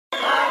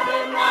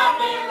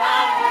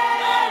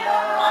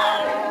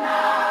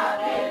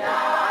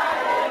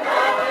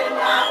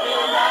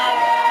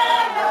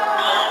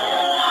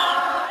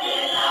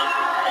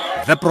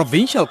The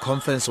provincial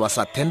conference was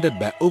attended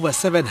by over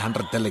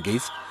 700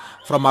 delegates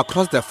from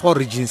across the 4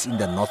 regions in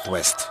the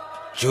northwest.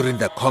 During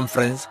the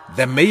conference,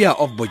 the mayor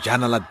of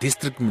Bojanala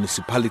district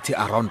municipality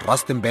around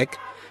Rustenburg,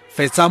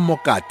 Fetsa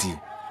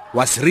Mokati,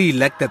 was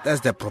re-elected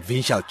as the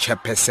provincial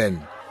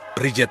chairperson.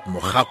 Bridget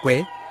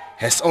Mogakwe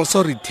has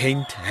also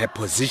retained her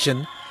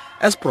position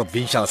as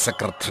provincial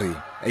secretary.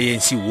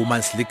 ANC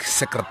Women's League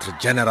Secretary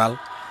General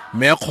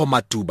Meokgo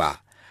Matuba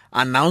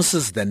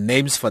announces the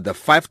names for the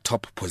 5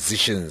 top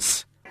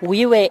positions.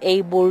 We were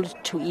able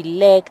to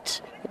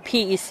elect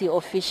PEC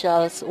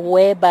officials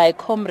whereby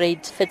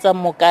Comrade Fetsa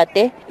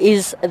Mokate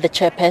is the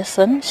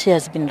chairperson. She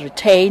has been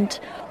retained.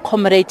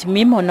 Comrade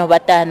Mimo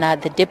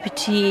Novatana, the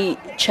deputy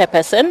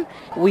chairperson.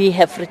 We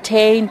have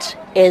retained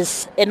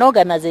as an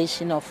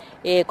organization of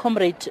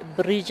Comrade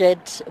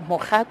Bridget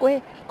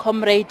Mogakwe,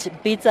 Comrade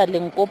Bitsa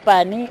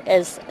Lenkopane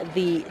as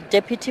the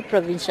deputy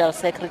provincial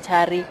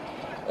secretary,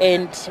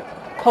 and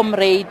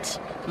Comrade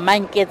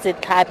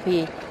Manketse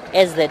Kapi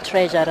as the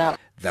treasurer.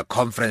 The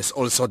conference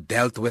also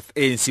dealt with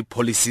ANC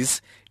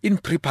policies in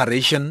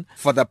preparation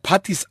for the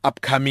party's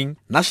upcoming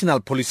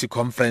National Policy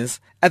Conference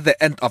at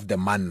the end of the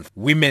month.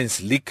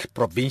 Women's League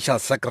Provincial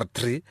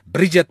Secretary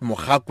Bridget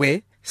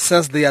Mogakwe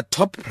says their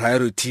top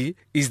priority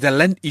is the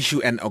land issue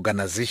and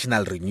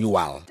organizational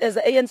renewal. As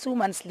the ANC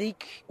Women's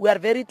League, we are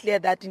very clear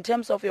that in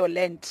terms of your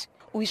land,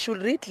 we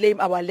should reclaim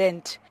our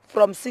land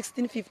from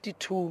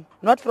 1652,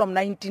 not from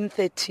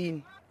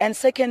 1913. And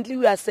secondly,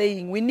 we are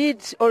saying we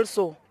need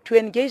also to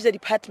engage the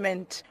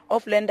Department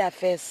of Land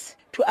Affairs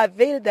to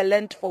avail the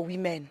land for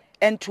women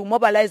and to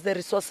mobilize the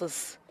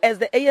resources. As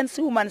the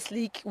ANC Women's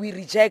League, we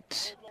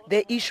reject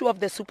the issue of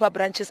the super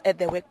branches at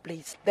the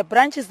workplace. The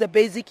branch is the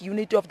basic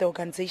unit of the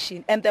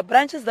organization, and the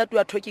branches that we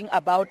are talking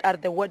about are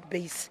the ward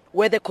base,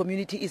 where the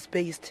community is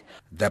based.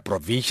 The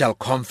provincial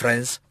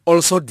conference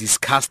also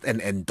discussed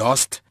and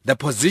endorsed the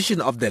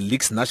position of the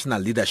League's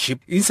national leadership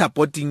in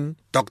supporting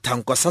Dr.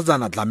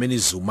 Nkosazana Dlamini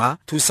Zuma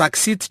to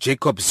succeed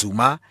Jacob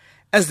Zuma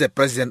as the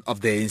president of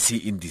the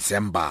ANC in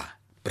December.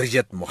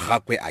 Bridget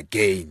Mogakwe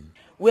again.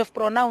 We have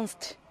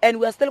pronounced,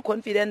 and we are still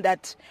confident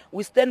that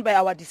we stand by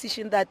our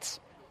decision that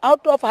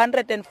out of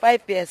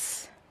 105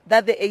 years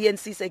that the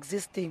ANC is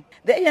existing,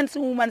 the ANC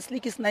Women's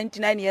League is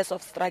 99 years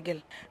of struggle.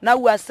 Now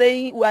we are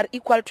saying we are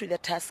equal to the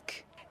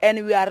task,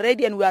 and we are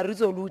ready and we are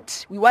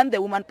resolute. We want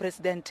the woman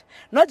president,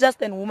 not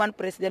just a woman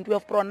president. We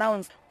have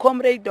pronounced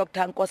Comrade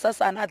Dr.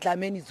 Nkosazana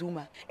Dlamini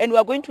Zuma, and we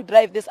are going to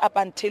drive this up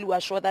until we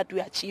are sure that we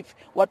achieve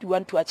what we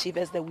want to achieve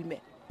as the women.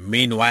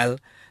 Meanwhile,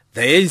 the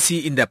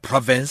ANC in the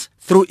province,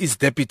 through its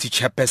deputy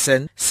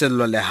chairperson,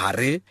 Sello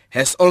Lehare,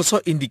 has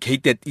also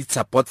indicated its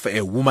support for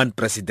a woman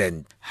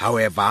president.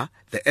 However,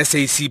 the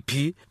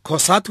SACP,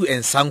 COSATU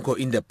and SANCO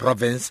in the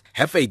province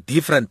have a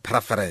different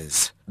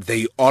preference.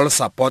 They all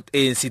support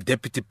ANC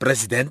Deputy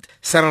President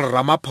Cyril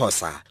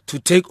Ramaphosa to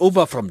take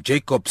over from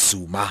Jacob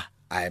Zuma.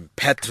 I am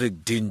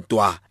Patrick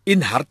Dintwa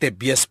in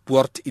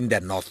Hartbeespoort in the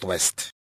Northwest.